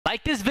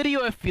Like this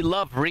video if you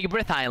love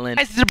Rebirth Island.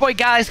 Guys, it's your boy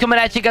Galex coming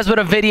at you guys with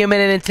a video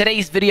minute. In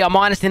today's video, I'm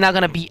honestly not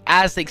gonna be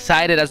as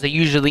excited as I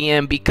usually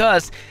am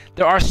because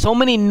there are so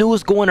many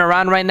news going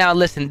around right now.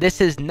 Listen,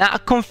 this is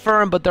not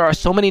confirmed, but there are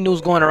so many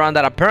news going around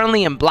that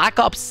apparently in Black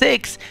Ops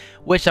 6,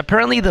 which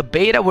apparently the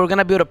beta we're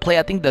gonna be able to play,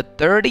 I think the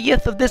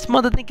 30th of this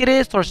month, I think it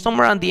is, or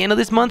somewhere around the end of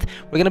this month,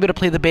 we're gonna be able to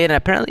play the beta.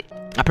 And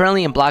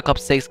apparently in Black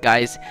Ops 6,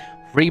 guys,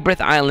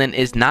 Rebirth Island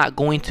is not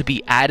going to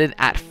be added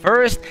at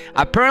first.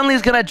 Apparently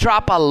it's gonna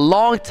drop a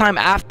long time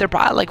after,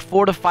 probably like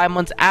 4 to 5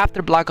 months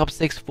after Black Ops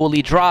 6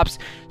 fully drops.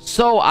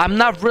 So I'm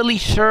not really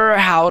sure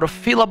how to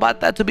feel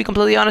about that, to be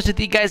completely honest with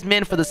you guys,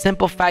 man, for the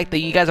simple fact that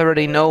you guys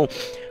already know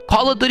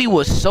Call of Duty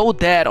was so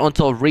dead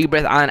until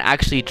Rebirth Island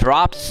actually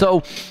dropped.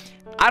 So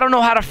I don't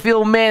know how to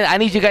feel, man. I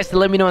need you guys to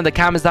let me know in the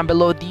comments down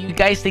below. Do you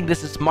guys think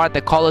this is smart,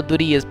 that Call of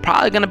Duty is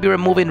probably going to be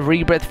removing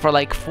Rebirth for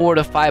like 4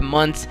 to 5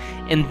 months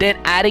and then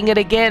adding it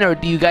again? Or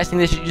do you guys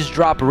think they should just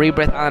drop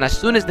Rebirth on as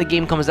soon as the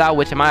game comes out,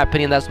 which in my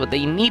opinion, that's what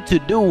they need to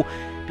do?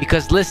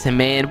 Because listen,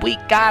 man, we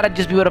gotta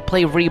just be able to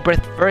play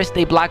Rebirth first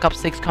day Black Ops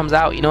 6 comes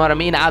out. You know what I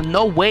mean? I'm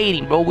no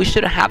waiting, bro. We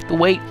shouldn't have to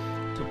wait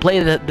to play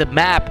the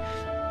map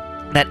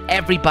that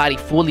everybody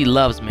fully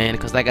loves, man,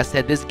 because like I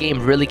said, this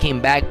game really came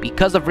back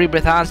because of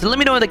Rebirth Island. So let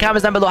me know in the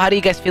comments down below, how do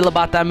you guys feel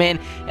about that, man?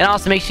 And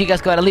also make sure you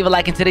guys go ahead and leave a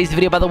like in today's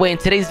video. By the way, in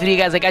today's video,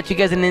 guys, I got you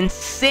guys an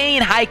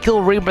insane high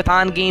kill Rebirth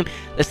Island game.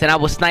 Listen, I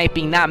was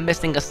sniping, not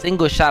missing a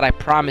single shot, I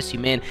promise you,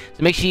 man.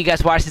 So make sure you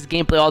guys watch this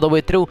gameplay all the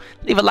way through.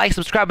 Leave a like,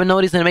 subscribe, and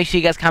notice, and make sure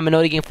you guys comment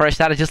notice again for a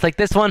shout out just like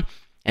this one.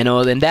 And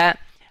other than that,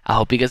 I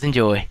hope you guys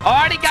enjoy.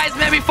 Alrighty, guys,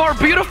 man, before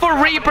beautiful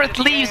Rebirth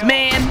leaves,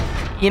 man,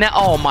 you know,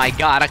 oh my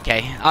god,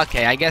 okay,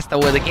 I guess the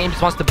game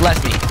just wants to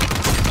bless me.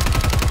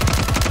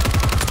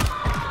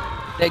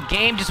 The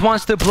game just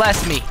wants to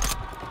bless me.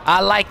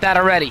 I like that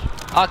already.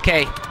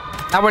 Okay,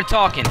 now we're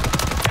talking.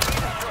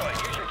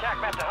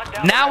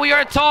 Now we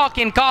are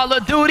talking, Call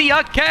of Duty,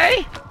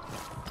 okay?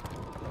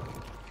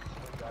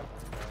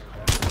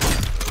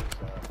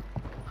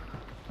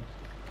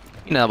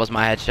 You know that was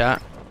my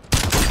headshot.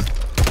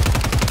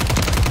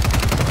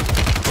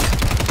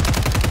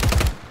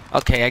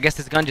 Okay, I guess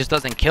this gun just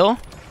doesn't kill.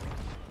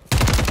 Good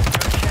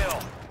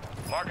kill.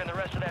 Marking the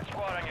rest of that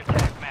squad on your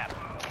attack map.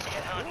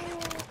 Get hunting.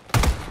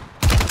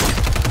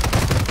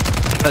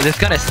 Oh, this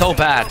gun is so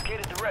bad.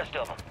 Located the rest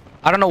of them.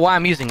 I don't know why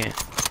I'm using it.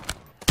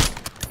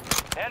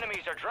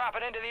 Enemies are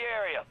dropping into the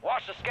area.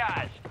 Watch the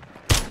skies.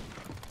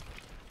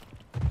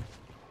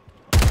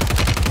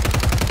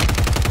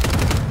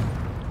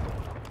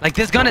 Like,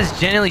 this gun is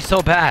genuinely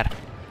so bad.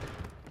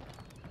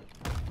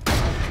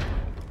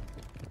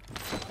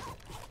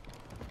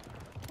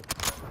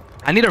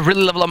 I need to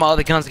really level up my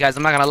other guns, guys.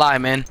 I'm not gonna lie,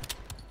 man.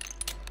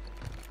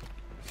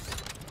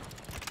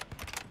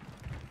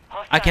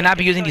 I cannot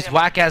be using these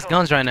whack-ass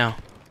guns right now.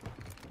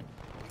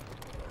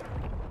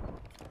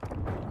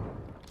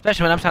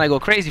 Especially when I'm trying to go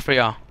crazy for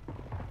y'all.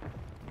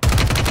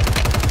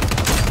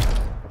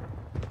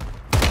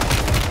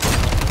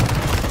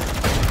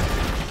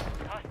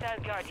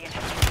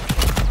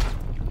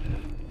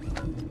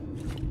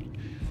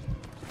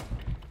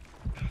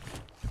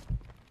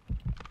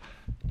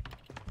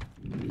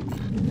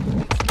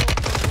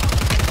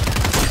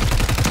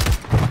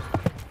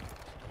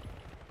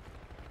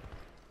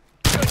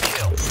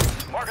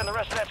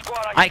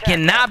 I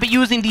cannot be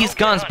using these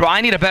guns, bro.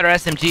 I need a better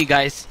SMG,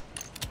 guys.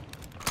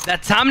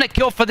 That time to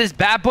kill for this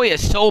bad boy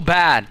is so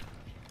bad.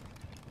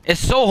 It's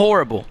so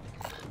horrible.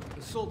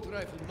 Assault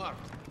rifle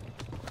marked.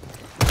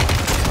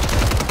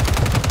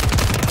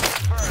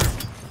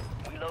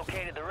 We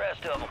located the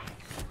rest of them.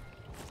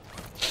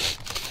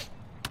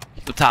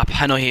 The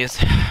top. I know he is.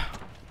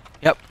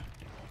 Yep.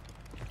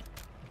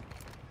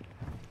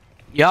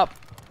 Yup.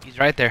 He's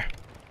right there.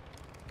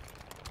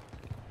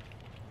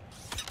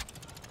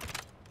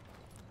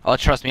 Oh,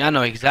 trust me, I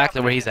know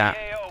exactly where he's at.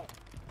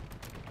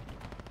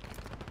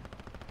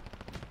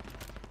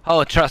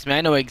 Oh, trust me,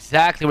 I know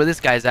exactly where this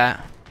guy's at.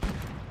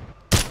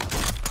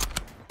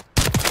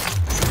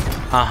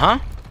 Uh-huh.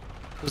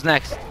 Who's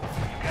next?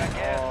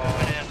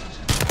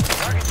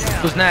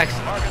 Who's next?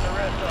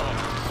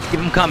 Keep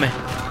him coming.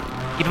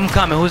 Keep him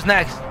coming. Who's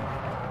next?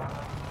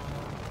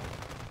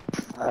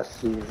 I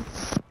see you.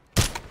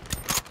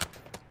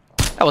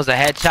 That was a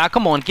headshot.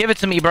 Come on, give it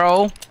to me,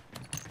 bro.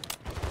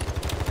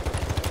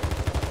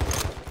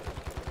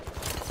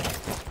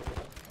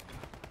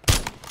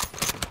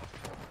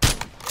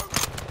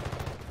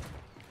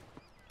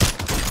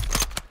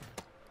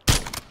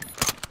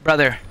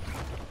 Brother.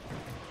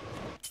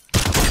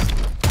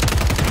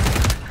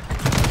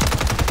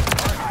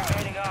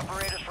 Remaining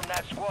operators from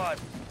that squad.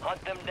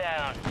 Hunt them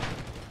down.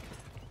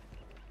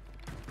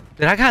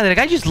 Did a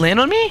guy just land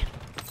on me?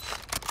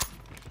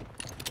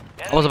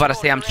 I was about to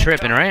say I'm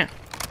tripping, right?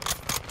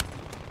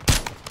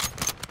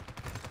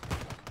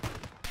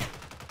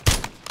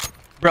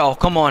 Bro,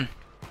 come on.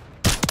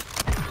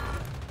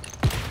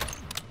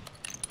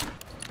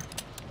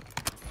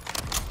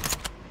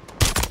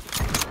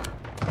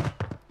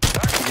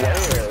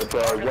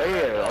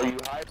 Where are you?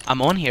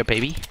 I'm on here,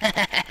 baby.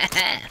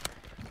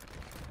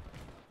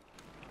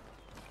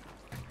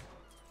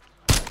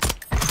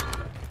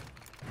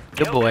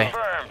 Good Kill boy.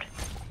 confirmed.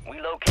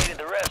 We located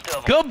the rest of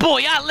them. Good boy.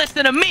 Y'all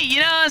listen to me. You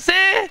know what I'm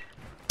saying?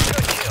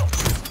 Good kill.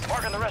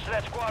 Marking the rest of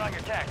that squad on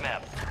your attack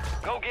map.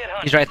 Go get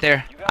hunting. He's right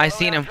there. You got I a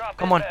seen loadout him. drop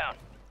Come on. inbound.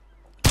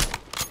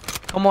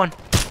 Come on.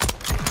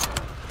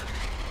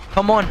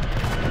 Come on.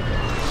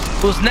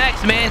 Who's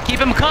next, man?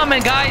 Keep him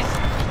coming, guys.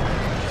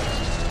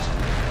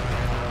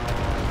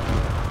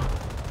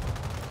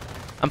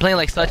 I'm playing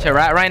like such a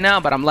rat right now,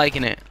 but I'm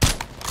liking it.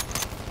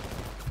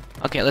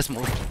 Okay, let's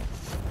move.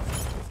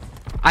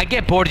 I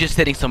get bored just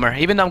sitting somewhere.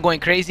 Even though I'm going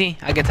crazy,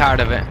 I get tired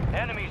of it.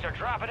 Enemies are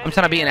dropping I'm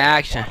trying to be in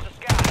action.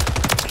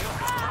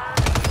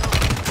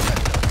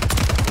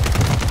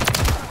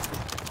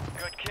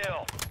 Good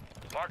kill.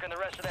 Marking the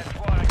rest of that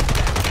squad.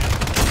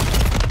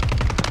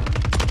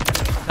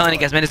 I'm telling you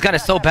guys, man, this gun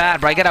is so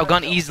bad, bro. I get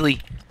outgunned easily.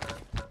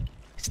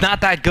 It's not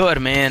that good,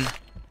 man.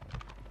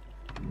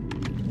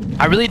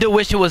 I really do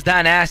wish it was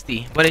that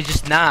nasty, but it's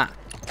just not.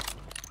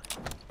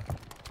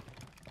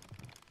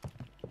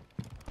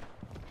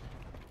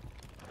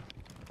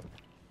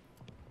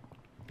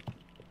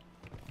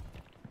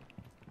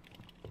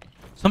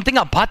 Something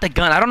about the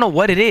gun. I don't know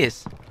what it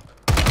is.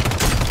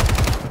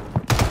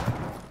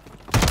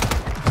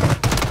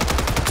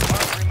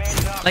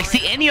 Like,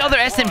 see, any other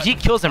SMG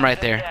kills him right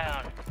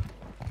there.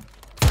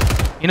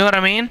 You know what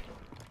I mean?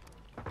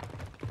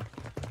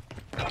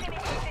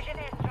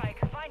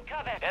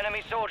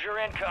 Enemy soldier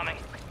incoming.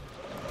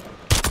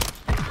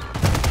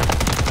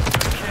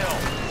 Good kill.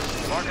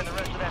 Marking the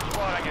rest of that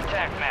squad on your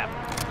attack map.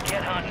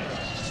 Get hunting.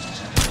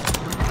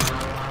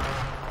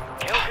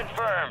 Kill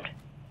confirmed.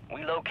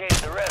 We located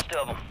the rest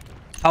of them.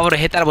 If I would have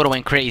hit that, I would have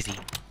went crazy.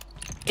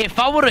 If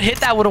I would have hit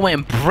that, I would have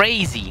went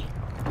crazy.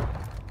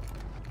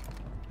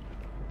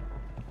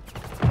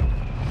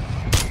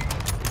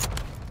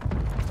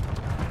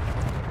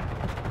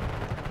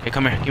 Okay,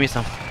 come here. Give me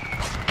some.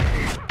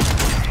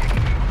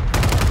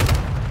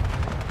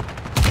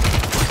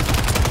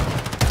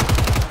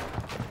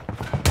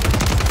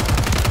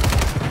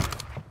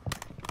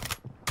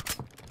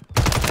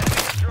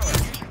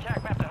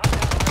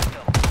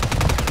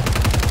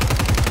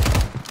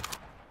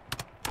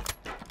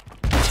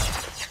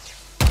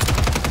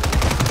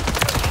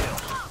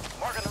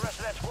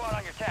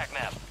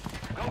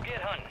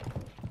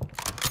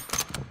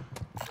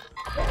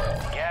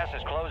 Gas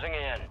is closing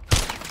in.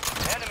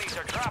 Enemies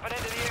are dropping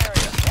into the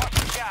area. Watch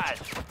the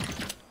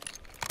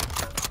skies.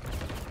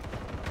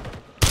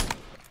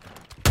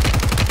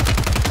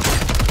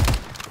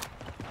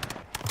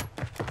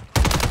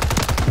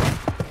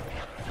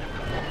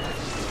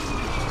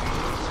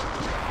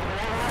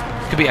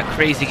 This could be a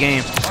crazy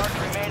game. Mark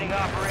remaining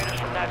operators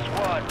from that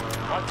squad.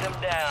 Hunt them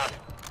down.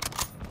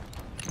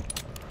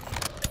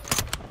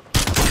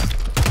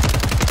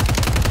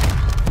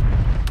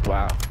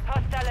 Wow.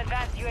 Hostile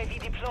advanced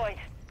UAV deployed.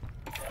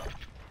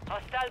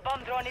 Hostile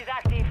bomb drone is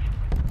active.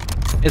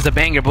 It's a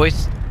banger,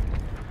 boys.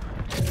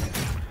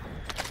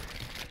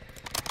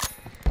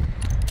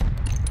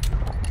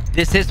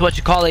 This is what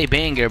you call a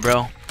banger,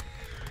 bro.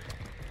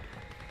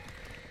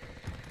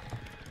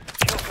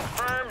 Kill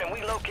confirmed, and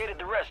we located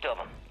the rest of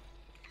them.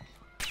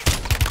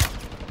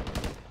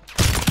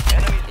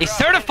 A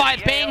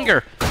certified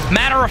banger.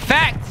 Matter of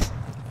fact.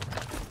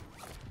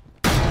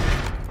 UAV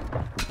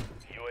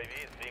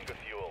is being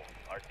fuel.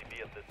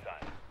 RTB at this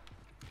time.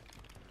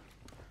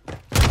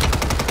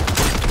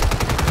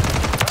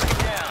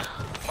 Down.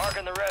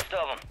 Marking the rest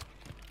of them.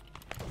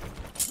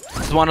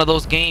 This is one of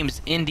those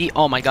games. Indie.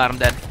 Oh my god, I'm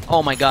dead.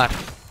 Oh my god.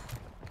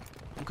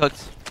 I'm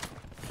cooked.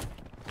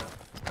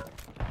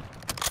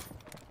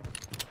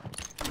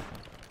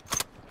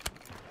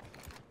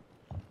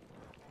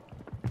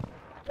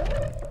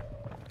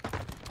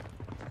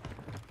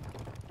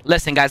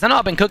 Listen, guys, I know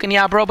I've been cooking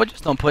y'all, bro, but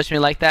just don't push me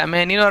like that,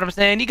 man. You know what I'm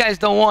saying? You guys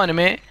don't want it,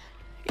 man.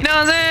 You know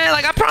what I'm saying?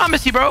 Like, I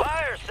promise you, bro.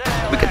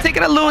 We can take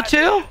it a little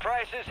chill.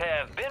 Prices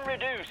have been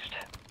reduced.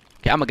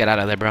 Okay, I'm gonna get out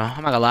of there, bro.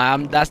 I'm not gonna lie.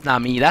 That's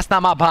not me. That's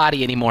not my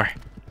body anymore.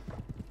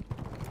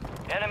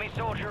 Enemy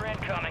soldier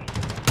incoming.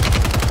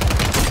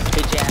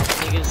 Bitch ass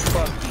niggas,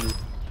 fuck you.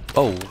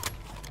 Oh.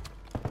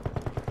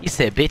 He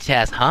said, bitch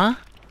ass, huh?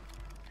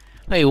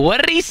 Wait,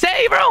 what did he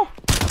say, bro?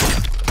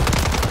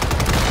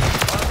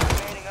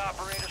 Remaining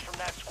operators from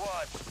that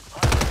squad.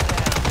 Hunt them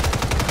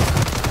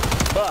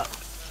down. Fuck.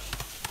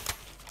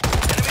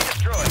 Enemy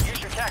destroyed. Use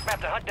your attack map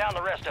to hunt down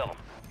the rest of them.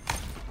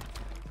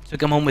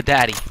 Took him home with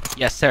daddy.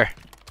 Yes, sir.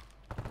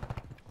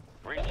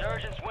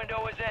 Resurgence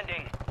window is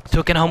ending.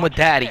 Took him home with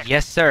daddy.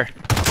 Yes, sir.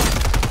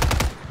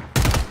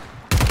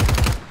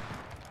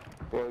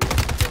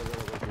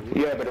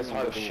 Yeah, but it's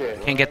hot as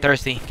shit. Can't get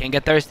thirsty. Can't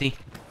get thirsty.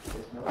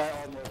 I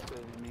almost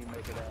didn't even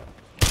make it out.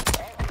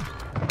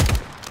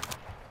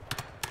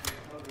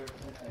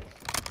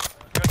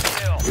 Good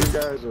kill. You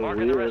guys are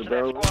Marking the rest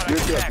weird, of bro. that squad on You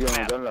your can't attack be on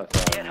map. gun last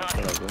Get time.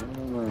 hunting. Kill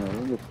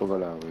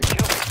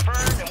Kill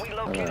confirmed, and we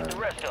located the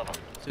rest of them.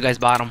 So you guys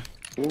bottom.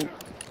 You're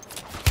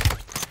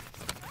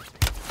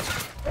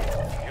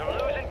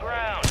losing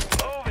ground.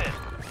 Move it.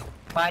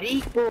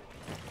 Parico.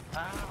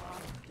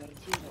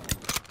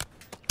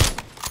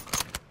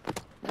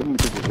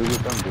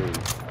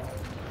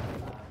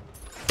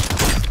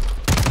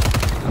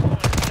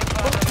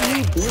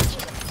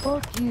 bitch.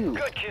 Fuck you.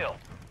 Good kill.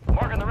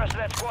 Marking the rest of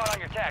that squad on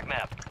your attack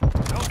map.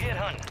 Go get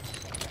hunting.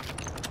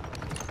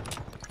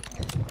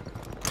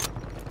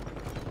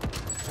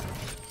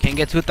 Can't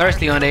get too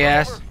thirsty on their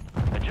ass.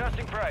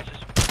 Adjusting prices.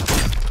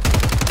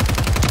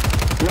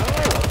 No!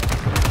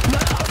 No!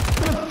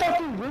 The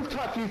fucking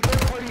rooftop, you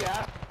third-party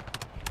ass!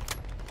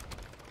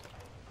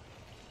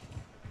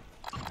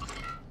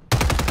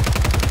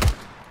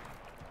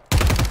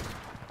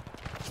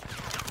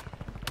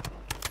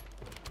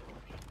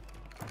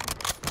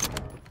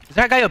 Is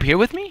that guy up here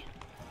with me?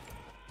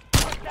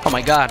 Oh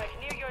my god.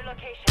 Near your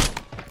location.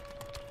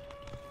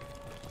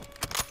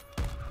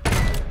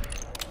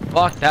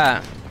 Fuck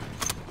that.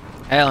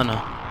 Hell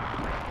no.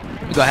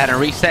 Let me go ahead and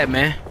reset,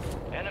 man.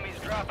 Enemies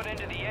dropping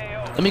into the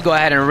AO. Let me go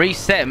ahead and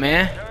reset,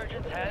 man.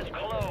 Resurgence has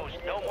closed.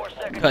 No more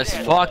second Cause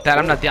chances. fuck that.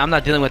 I'm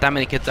not dealing with that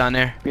many kids down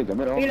there. Pila,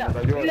 mira, Pila,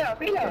 vamos, ayuda. pila,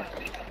 pila.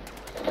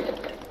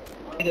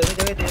 Vete,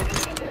 vete,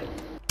 vete.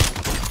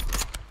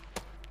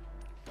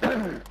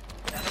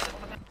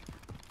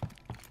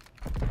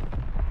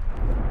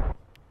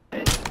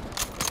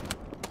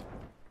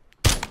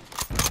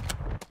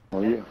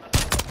 Oye.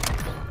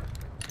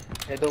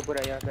 Hay dos por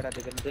allá,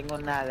 espérate, que no tengo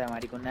nada,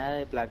 marico, nada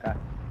de placa.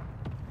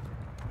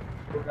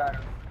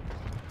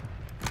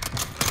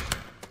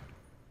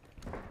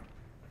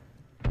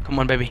 Come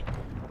on, baby.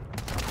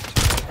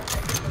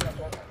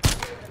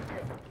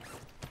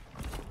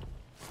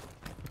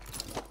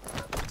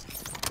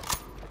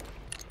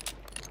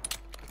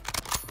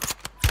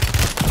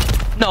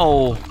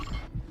 No.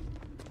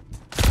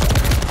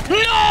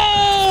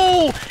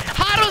 No!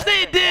 How does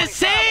it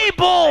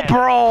disable,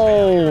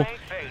 bro?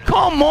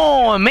 Come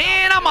on,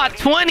 man. I'm at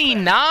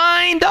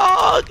 29,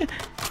 dog.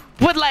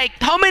 With like,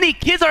 how many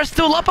kids are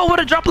still up? I would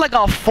have dropped like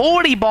a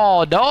 40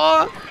 ball,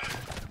 dog.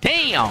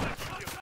 Damn.